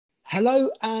Hello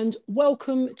and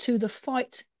welcome to the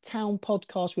Fight Town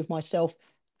podcast with myself,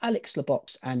 Alex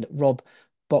LeBox and Rob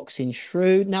Boxing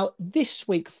Shrew. Now, this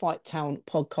week, Fight Town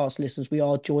podcast listeners, we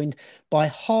are joined by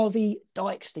Harvey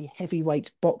Dykes, the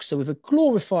heavyweight boxer with a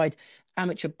glorified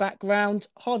amateur background.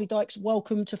 Harvey Dykes,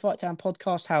 welcome to Fight Town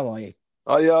podcast. How are you?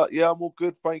 Yeah, I'm all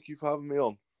good. Thank you for having me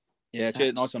on. Yeah,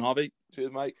 cheers. Nice one, Harvey.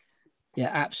 Cheers, mate. Yeah,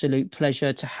 absolute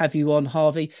pleasure to have you on,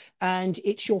 Harvey. And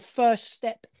it's your first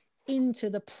step into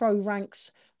the pro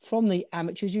ranks from the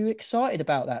amateurs. You excited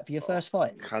about that for your first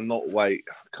fight? Cannot wait.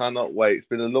 It's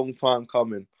been a long time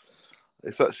coming.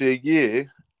 It's actually a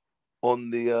year on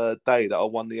the day that I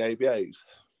won the ABAs.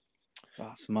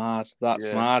 That's mad.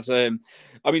 Mad.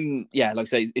 I mean, yeah, like I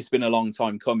say, it's been a long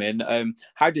time coming.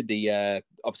 How did the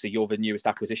obviously you're the newest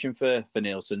acquisition for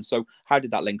Neilson, so how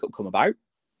did that link up come about?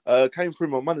 Came through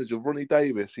my manager, Ronnie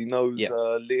Davis. He knows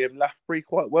Liam Lathbury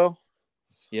quite well.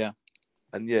 Yeah.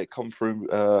 And yeah, it come through.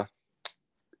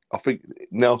 I think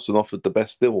Nelson offered the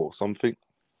best deal or something.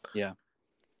 Yeah.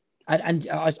 And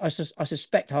I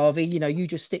suspect, Harvey, you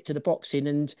just stick to the boxing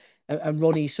and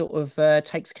Ronnie sort of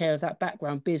takes care of that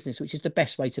background business, which is the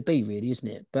best way to be, really, isn't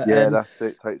it? But yeah, that's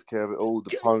it. Takes care of it all,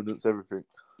 the opponents, everything.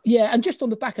 Yeah, and just on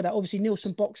the back of that, obviously,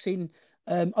 Neilson Boxing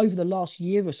over the last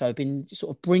year or so been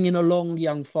sort of bringing along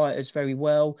young fighters very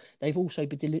well. They've also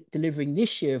been delivering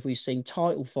this year, if we've seen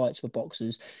title fights for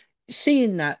boxers.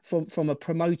 Seeing that from a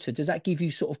promoter, does that give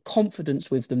you sort of confidence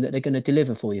with them that they're going to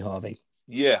deliver for you, Harvey?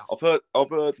 Yeah, I've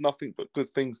heard nothing but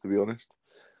good things, to be honest.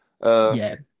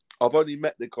 Yeah, I've only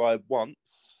met the guy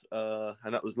once,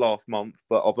 and that was last month.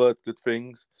 But I've heard good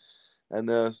things, and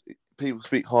people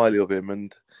speak highly of him.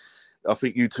 And I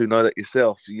think you two know that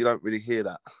yourself. So you don't really hear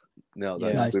that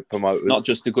nowadays with promoters. Not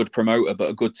just a good promoter,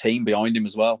 but a good team behind him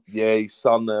as well. Yeah, his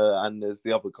son, and there's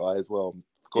the other guy as well.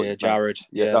 Jared.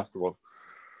 Yeah, that's the one.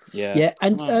 Yeah,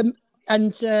 and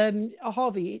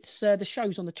Harvey, it's the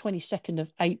show's on the 22nd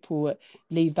of April at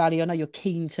Lee Valley. I know you're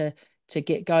keen to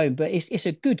get going, but it's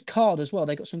a good card as well.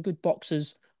 They got some good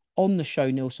boxers on the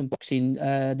show, Neilson Boxing,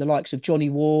 the likes of Johnny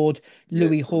Ward,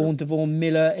 Louis Horn, Devorn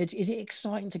Miller. Is it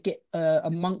exciting to get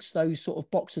amongst those sort of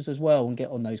boxers as well and get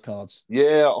on those cards?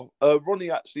 Yeah,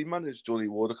 Ronnie actually managed Johnny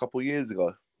Ward a couple of years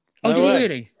ago. Oh, did he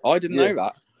really? I didn't know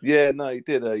that. Yeah, no, he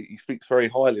did. He speaks very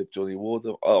highly of Johnny Ward.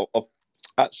 I've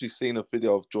actually seen a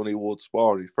video of Johnny Ward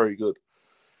sparring. He's very good.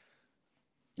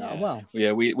 Oh, well.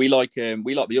 Yeah, we like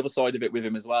the other side of it with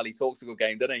him as well. He talks a good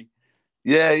game, doesn't he?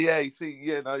 Yeah.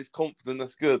 He's confident.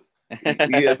 That's good.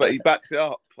 But he backs it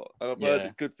up. And I've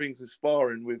heard good things with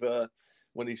sparring. With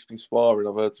when he's been sparring,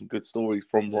 I've heard some good stories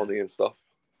from Ronnie and stuff.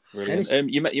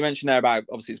 Brilliant. You mentioned there about,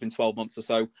 obviously it's been 12 months or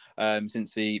so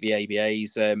since the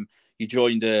ABAs. You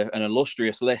joined an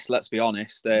illustrious list. Let's be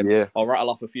honest. I'll rattle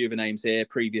off a few of the names here.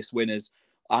 Previous winners: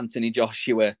 Anthony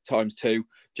Joshua ×2,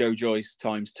 Joe Joyce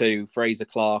 ×2, Fraser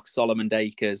Clark, Solomon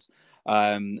Dakers,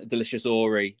 Delicious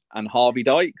Ori, and Harvey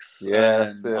Dykes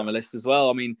on the list as well.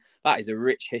 I mean, that is a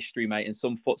rich history, mate, and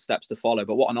some footsteps to follow.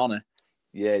 But what an honour!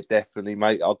 Yeah, definitely,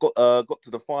 mate. I got to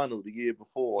the final the year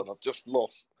before, and I've just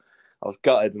lost. I was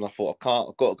gutted, and I thought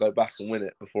I've got to go back and win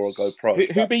it before I go pro.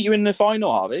 Who beat you in the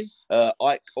final, Harvey?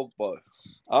 Ike Ogbo.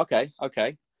 Okay.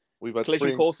 We've had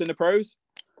collision course in the pros.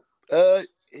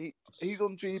 He's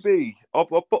on GB. I've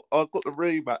got the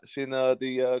rematch in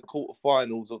the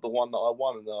quarterfinals of the one that I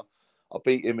won, and I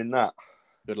beat him in that.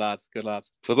 Good lads.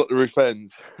 So I got the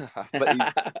revenge.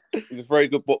 But he's a very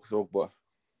good boxer, Ogbo.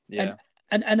 Yeah.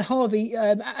 And Harvey,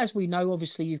 as we know,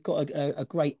 obviously you've got a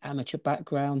great amateur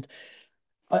background.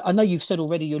 I know you've said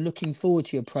already you're looking forward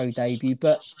to your pro debut,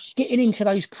 but getting into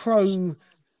those pro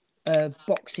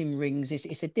boxing rings,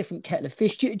 it's a different kettle of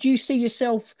fish. Do you see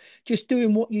yourself just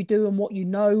doing what you do and what you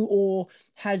know, or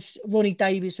has Ronnie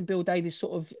Davis and Bill Davis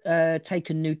sort of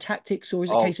taken new tactics, or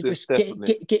is it a case of just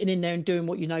getting in there and doing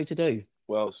what you know to do?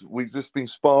 Well, we've just been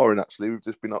sparring, actually. We've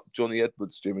just been up Johnny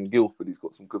Edwards' gym in Guildford. He's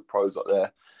got some good pros up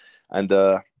there. And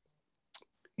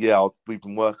we've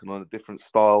been working on a different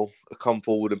style, come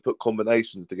forward and put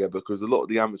combinations together, because a lot of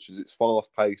the amateurs, it's fast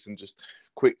paced and just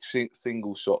quick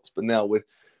single shots. But now we're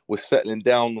settling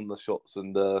down on the shots,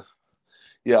 and I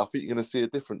think you're going to see a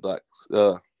different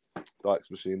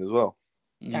Dykes machine as well.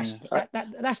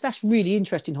 That's really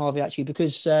interesting, Harvey, actually,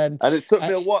 because and it's took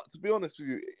me a while, to be honest with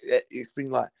you. It's been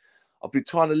like I've been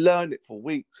trying to learn it for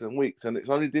weeks and weeks, and it's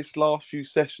only this last few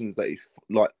sessions that it's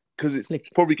like, because it's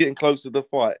probably getting close to the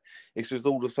fight, it's just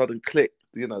all of a sudden clicked.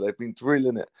 They've been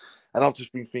drilling it, and I've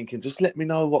just been thinking, just let me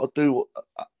know what I do,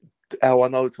 how I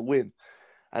know to win.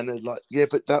 And they're like, yeah,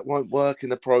 but that won't work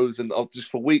in the pros. And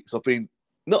for weeks I've been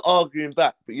not arguing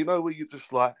back, but where you're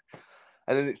just like,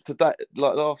 and then it's today,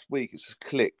 like last week, it's just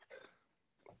clicked.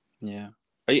 Yeah.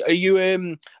 Are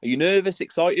you nervous,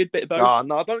 excited, bit of both?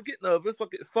 No, I don't get nervous. I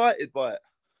get excited by it.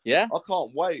 Yeah, I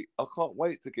can't wait. I can't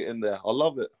wait to get in there. I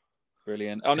love it.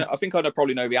 Brilliant. I think I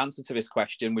probably know the answer to this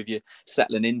question with you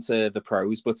settling into the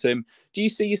pros. But do you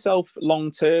see yourself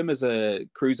long term as a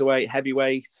cruiserweight,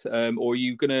 heavyweight, or are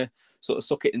you gonna sort of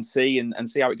suck it and see and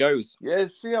see how it goes? Yeah,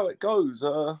 see how it goes.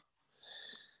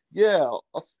 Yeah,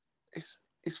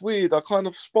 it's weird. I kind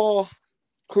of spar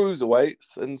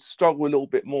cruiserweights and struggle a little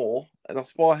bit more, and I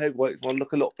spar heavyweights and I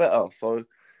look a lot better. So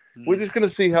we're just going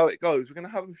to see how it goes. We're going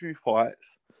to have a few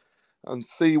fights and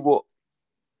see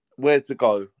where to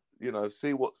go. You know,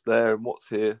 see what's there and what's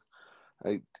here.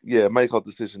 Make our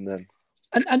decision then.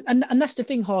 And that's the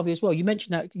thing, Harvey, as well. You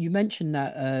mentioned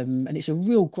that, and it's a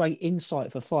real great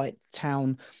insight for Fight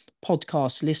Town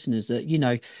podcast listeners that, you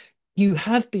know, you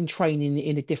have been training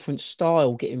in a different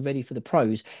style, getting ready for the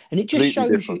pros, and it just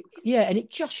shows you, and it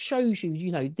just shows you,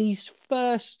 you know, these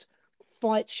first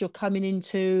fights you're coming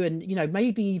into, and you know,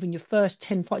 maybe even your first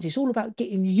 10 fights. It's all about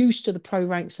getting used to the pro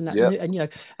ranks and that, and you know,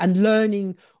 and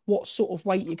learning what sort of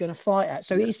weight you're going to fight at.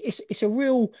 So it's a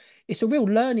real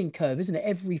learning curve, isn't it?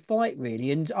 Every fight,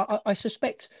 really, and I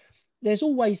suspect there's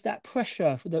always that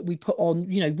pressure that we put on.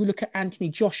 You know, we look at Anthony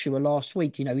Joshua last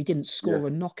week. You know, he didn't score a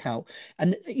knockout,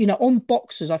 and you know, on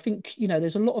boxers, I think, you know,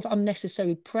 there's a lot of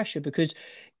unnecessary pressure because,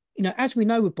 you know, as we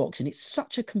know with boxing, it's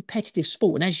such a competitive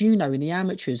sport, and as you know, in the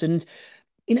amateurs, and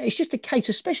you know, it's just a case,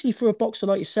 especially for a boxer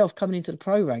like yourself coming into the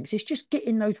pro ranks, it's just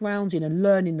getting those rounds in and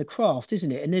learning the craft,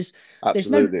 isn't it? And there's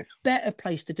no better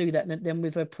place to do that than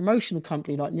with a promotional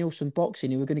company like Neilson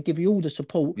Boxing, who are going to give you all the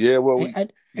support,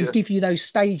 and give you those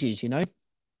stages, you know.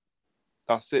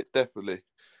 That's it, definitely.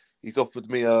 He's offered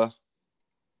me a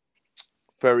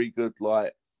very good,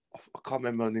 like, I can't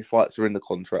remember how many fights are in the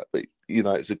contract, but you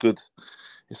know, it's a good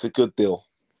deal,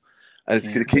 and it's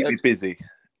going to keep me busy,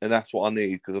 and that's what I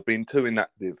need because I've been too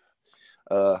inactive.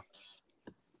 Too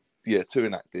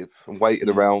inactive and waiting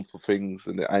around for things,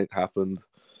 and it ain't happened.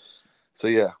 So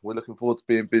yeah, we're looking forward to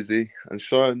being busy and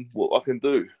showing what I can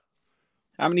do.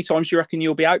 How many times do you reckon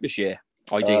you'll be out this year?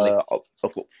 Ideally,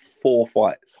 I've got 4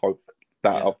 fights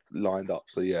that I've lined up.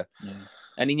 So yeah.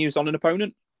 Any news on an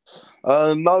opponent?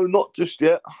 No, not just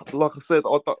yet. Like I said,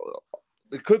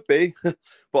 it could be,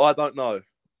 but I don't know.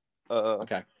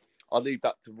 Okay. I'll leave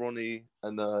that to Ronnie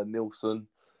and Neilson.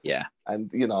 Yeah. And,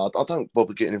 you know, I don't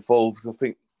bother getting involved. I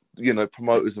think, you know,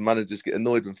 promoters and managers get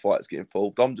annoyed when fights get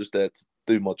involved. I'm just there to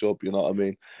do my job, you know what I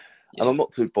mean? Yeah. And I'm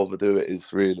not too bothered who it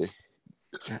is, really.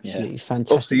 Absolutely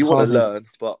fantastic. Obviously, you want to learn,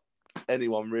 but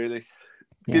anyone, really.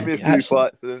 Give me a few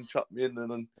fights and then chuck me in, and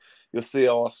then you'll see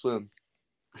how I swim.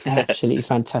 Absolutely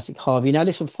fantastic, Harvey. Now,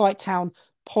 listen, Fight Town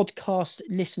podcast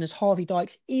listeners, Harvey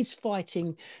Dykes is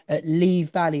fighting at Lee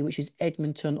Valley, which is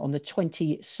Edmonton, on the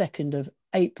 22nd of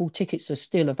April. Tickets are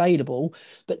still available.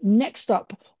 But next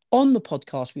up on the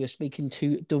podcast, we are speaking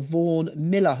to Deevorn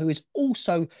Miller, who is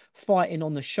also fighting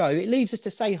on the show. It leaves us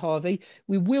to say, Harvey,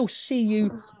 we will see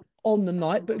you on the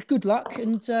night, but good luck,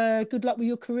 and good luck with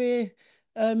your career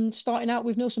starting out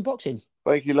with Neilson Boxing.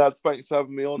 Thank you, lads. Thanks for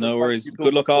having me on. No worries.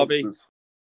 Good luck, Harvey.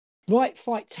 Right,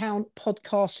 Fight Town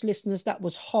podcast listeners, that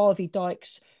was Harvey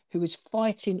Dykes, who is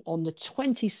fighting on the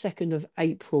 22nd of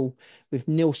April with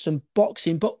Neilson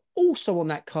Boxing. But also on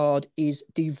that card is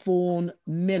Deevorn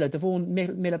Miller. Deevorn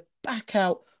Miller back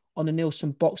out on the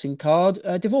Neilson Boxing card.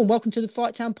 Deevorn, welcome to the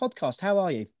Fight Town podcast. How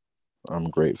are you? I'm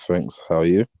great, thanks. How are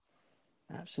you?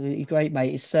 Absolutely great,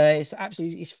 mate.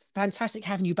 It's fantastic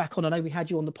having you back on. I know we had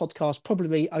you on the podcast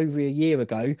probably over a year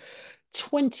ago.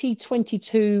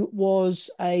 2022 was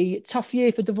a tough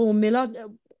year for Deevorn Miller.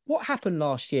 What happened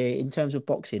last year in terms of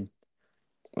boxing?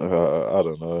 I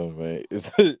don't know, mate.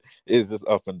 It's just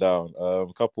up and down. A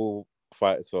couple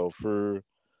fights fell through.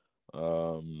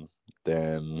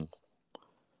 Then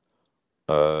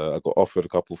I got offered a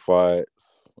couple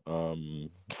fights,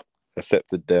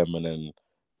 accepted them, and then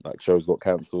like shows got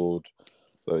cancelled.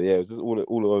 So yeah, it was just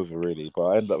all over really. But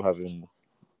I ended up having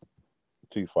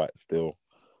 2 fights still.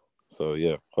 So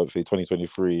yeah, hopefully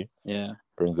 2023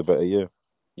 brings a better year.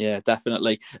 Yeah,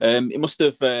 definitely. It must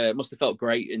have felt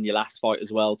great in your last fight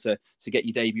as well to get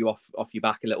your debut off your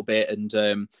back a little bit and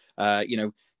you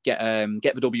know, get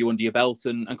the W under your belt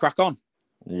and crack on.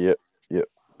 Yep. It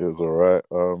was all right.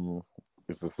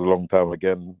 It's just a long time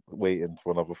again waiting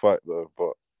for another fight though.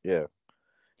 But yeah,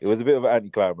 it was a bit of an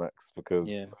anticlimax because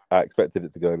I expected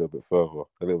it to go a little bit further,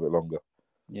 a little bit longer.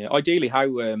 Yeah. Ideally, how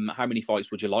many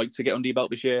fights would you like to get under your belt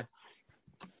this year?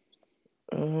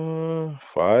 5.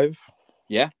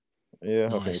 Yeah. Yeah,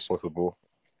 nice. I think it's possible.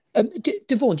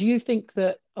 Deevorn, do you think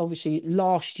that obviously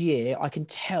last year, I can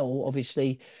tell,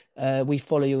 obviously, we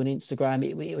follow you on Instagram.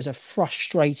 It was a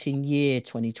frustrating year,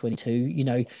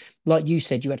 2022. Like you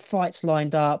said, you had fights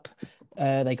lined up,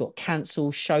 they got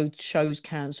cancelled, shows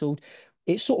cancelled.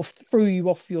 It sort of threw you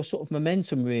off your sort of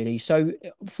momentum, really. So,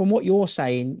 from what you're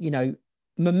saying,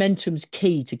 momentum's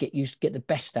key to get the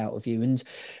best out of you. And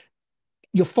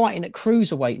you're fighting at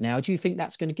cruiserweight now. Do you think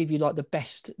that's going to give you like the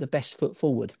best foot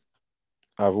forward?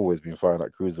 I've always been fine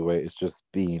at cruiserweight. It's just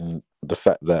been the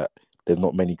fact that there's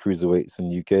not many cruiserweights in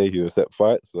the UK who accept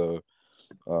fights. So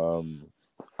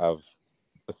I've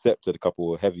accepted a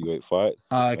couple of heavyweight fights.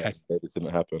 Oh, okay. It didn't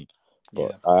happen.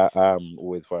 But yeah. I am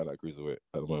always fine at cruiserweight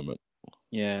at the moment.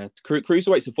 Yeah,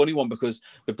 cruiserweight's a funny one because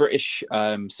the British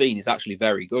scene is actually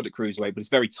very good at cruiserweight, but it's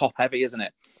very top heavy, isn't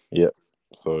it? Yeah.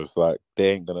 So it's like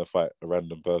they ain't gonna fight a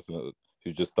random person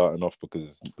who's just starting off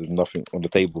because there's nothing on the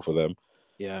table for them.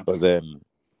 Yeah. But then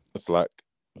it's like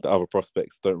the other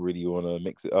prospects don't really want to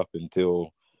mix it up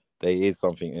until there is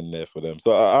something in there for them.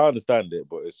 So I understand it,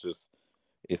 but it's just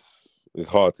it's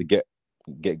hard to get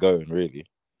going, really.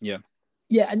 Yeah.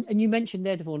 Yeah, and you mentioned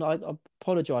there, Deevorn, I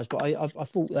apologise, but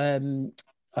I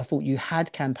thought you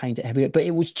had campaigned at heavyweight, but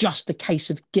it was just a case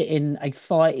of getting a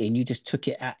fight in. You just took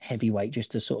it at heavyweight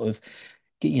just to sort of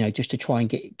just to try and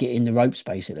get in the ropes,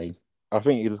 basically. I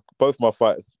think it was both my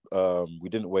fights. We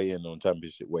didn't weigh in on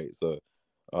championship weight, so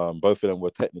both of them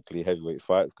were technically heavyweight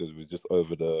fights because it was just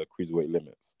over the cruiserweight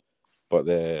limits, but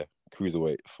they're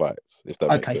cruiserweight fights, if that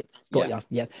makes sense. Got ya.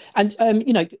 Yeah. And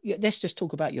let's just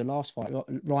talk about your last fight,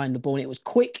 Ryan LeBourne. It was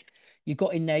quick. You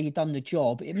got in there, you done the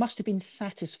job. It must have been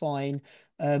satisfying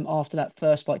after that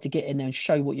first fight to get in there and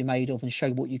show what you're made of and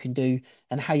show what you can do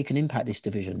and how you can impact this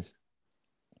division.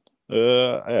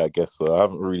 Yeah, I guess so. I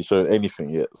haven't really shown anything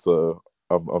yet, so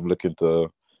I'm looking to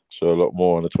show a lot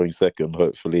more on the 22nd,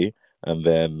 hopefully, and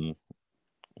then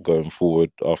going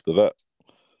forward after that.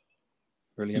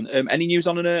 Brilliant. Any news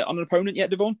on an opponent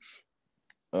yet, Deevorn?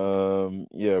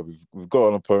 Yeah, we've got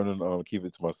an opponent. I'll keep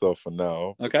it to myself for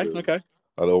now. Okay.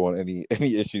 I don't want any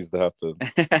issues to happen.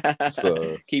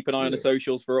 So keep an eye on the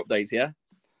socials for updates. Yeah.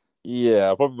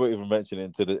 Yeah, I probably won't even mention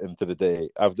it into the day.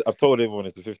 I've told everyone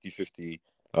it's a 50-50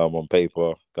 on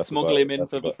paper. That's smuggle him in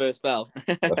for the first bell.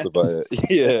 That's about it.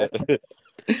 Yeah.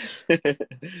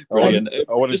 Brilliant.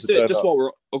 I want him to turn up. While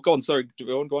we're go on. Sorry,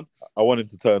 go on. I want him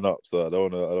to turn up, so I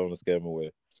don't want to scare him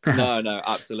away. No,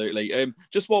 absolutely.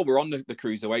 Just while we're on the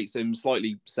cruiserweights,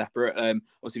 slightly separate.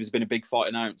 Obviously, there's been a big fight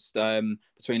announced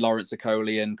between Lawrence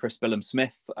Okoli and Chris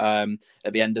Smith at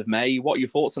the end of May. What are your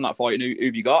thoughts on that fight? And who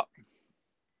have you got?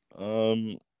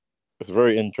 It's a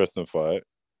very interesting fight.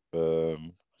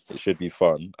 It should be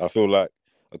fun. I feel like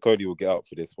Okoli will get up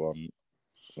for this one.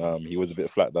 He was a bit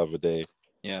flat the other day.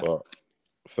 Yeah. But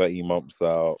 30 months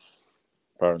out,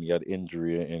 apparently he had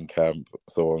injury in camp,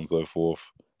 so on and so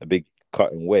forth. A big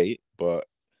cut in weight, but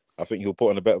I think he'll put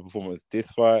on a better performance this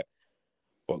fight.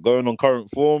 But going on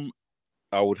current form,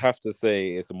 I would have to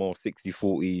say it's a more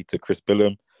 60-40 to Chris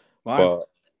Billum. Wow.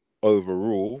 But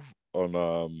overall,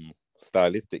 on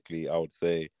stylistically, I would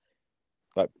say,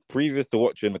 like previous to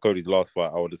watching Okoli's last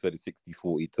fight, I would have said it's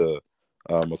 60-40 to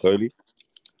Okoli.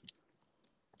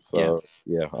 So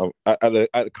yeah, at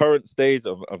the current stage,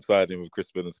 I'm siding with Chris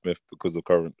Smith because of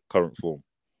current form.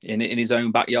 In his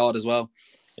own backyard as well.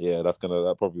 Yeah,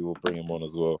 that probably will bring him on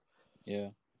as well. Yeah.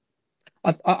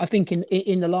 I think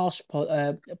in the last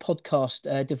podcast,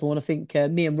 Deevorn, I think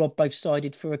me and Rob both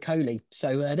sided for Okoli.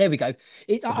 So there we go.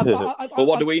 But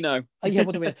what do we know? Yeah,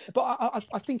 what do we know? But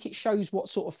I think it shows what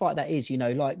sort of fight that is.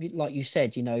 Like you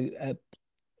said,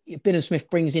 Billum Smith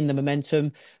brings in the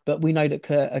momentum, but we know that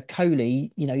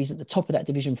Okoli, he's at the top of that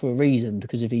division for a reason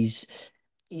because of his,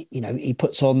 he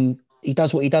puts on. He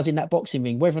does what he does in that boxing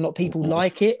ring, whether or not people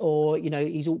like it or,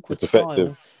 his awkward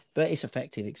style. But it's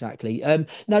effective, exactly.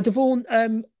 Now,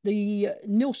 Deevorn, the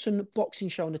Neilson Boxing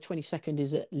show on the 22nd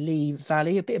is at Lee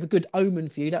Valley. A bit of a good omen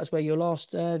for you. That's where your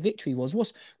last victory was.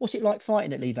 What's it like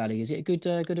fighting at Lee Valley? Is it a good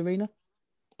arena?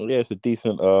 Yeah, it's a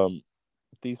decent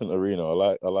arena.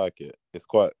 I like it. It's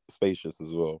quite spacious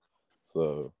as well,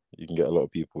 so you can get a lot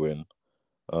of people in.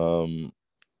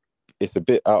 It's a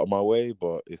bit out of my way,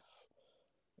 but it's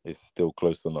still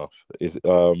close enough.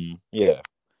 Yeah.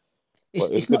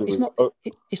 It's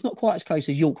not quite as close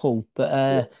as York Hall,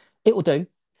 but it will do.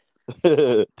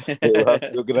 You're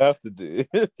gonna have to do.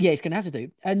 Yeah, it's gonna have to do.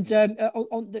 And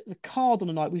on the card on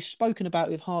the night, we've spoken about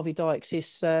with Harvey Dykes.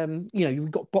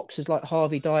 We've got boxers like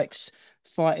Harvey Dykes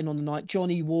fighting on the night.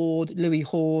 Johnny Ward, Louis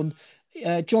Horn,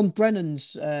 John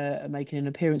Brennan's making an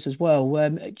appearance as well.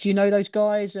 Do you know those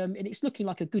guys? And it's looking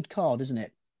like a good card, isn't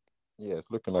it? Yeah,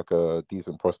 it's looking like a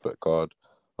decent prospect card.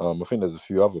 I think there's a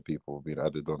few other people being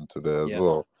added onto there as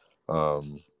well.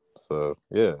 So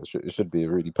yeah, it should be a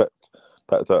really packed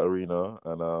out arena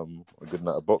and a good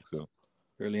night of boxing.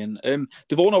 Brilliant.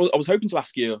 Deevorn, I was hoping to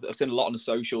ask you, I've seen a lot on the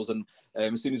socials, and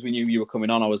as soon as we knew you were coming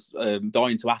on, I was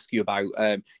dying to ask you about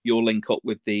your link up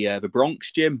with the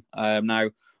Bronx gym. Now,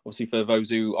 obviously, for those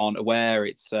who aren't aware,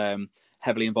 it's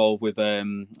heavily involved with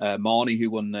Marnie, who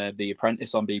won The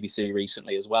Apprentice on BBC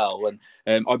recently as well.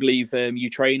 And I believe you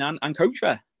train and coach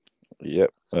there.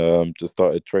 Yep. Just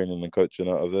started training and coaching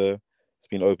out of there. It's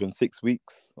been open 6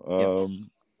 weeks. Yeah,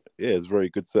 it's very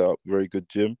good setup, very good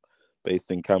gym,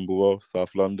 based in Camberwell,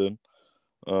 South London.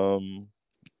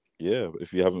 Yeah,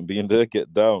 if you haven't been there,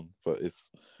 get down. But it's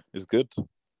good.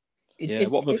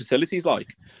 What are the facilities like?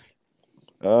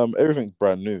 Everything's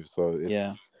brand new, so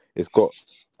it's got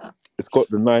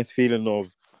the nice feeling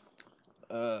of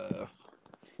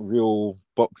real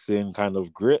boxing kind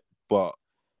of grit, but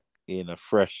in a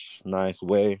fresh, nice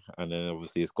way. And then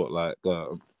obviously it's got like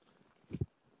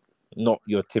not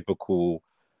your typical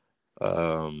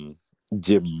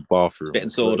gym bathroom. Spit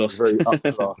and sawdust. Very up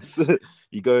class.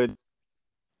 You go in,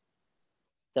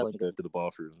 go to the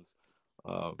bathrooms.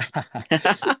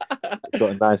 It's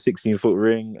got a nice 16-foot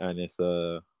ring, and it's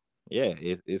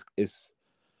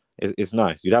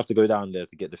nice. You'd have to go down there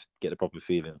to get the proper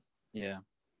feeling. Yeah.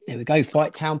 There we go.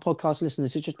 Fight Town podcast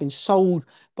listeners have just been sold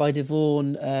by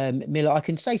Deevorn Miller. I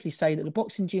can safely say that the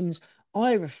boxing gyms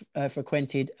I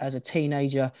frequented as a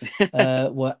teenager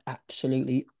were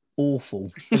absolutely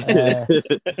awful. But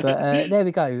there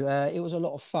we go. It was a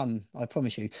lot of fun, I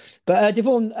promise you. But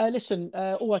Deevorn, listen,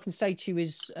 all I can say to you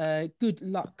is good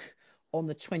luck on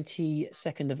the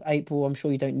 22nd of April. I'm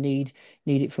sure you don't need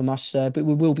it from us, but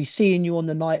we will be seeing you on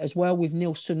the night as well with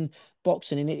Neilson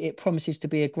Boxing, and it promises to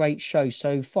be a great show.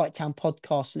 So Fight Town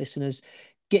podcast listeners,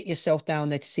 get yourself down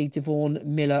there to see Deevorn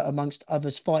Miller amongst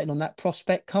others fighting on that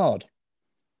prospect card.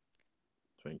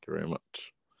 Thank you very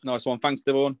much. Nice one. Thanks,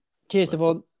 Deevorn. Cheers,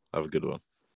 Deevorn. Have a good one.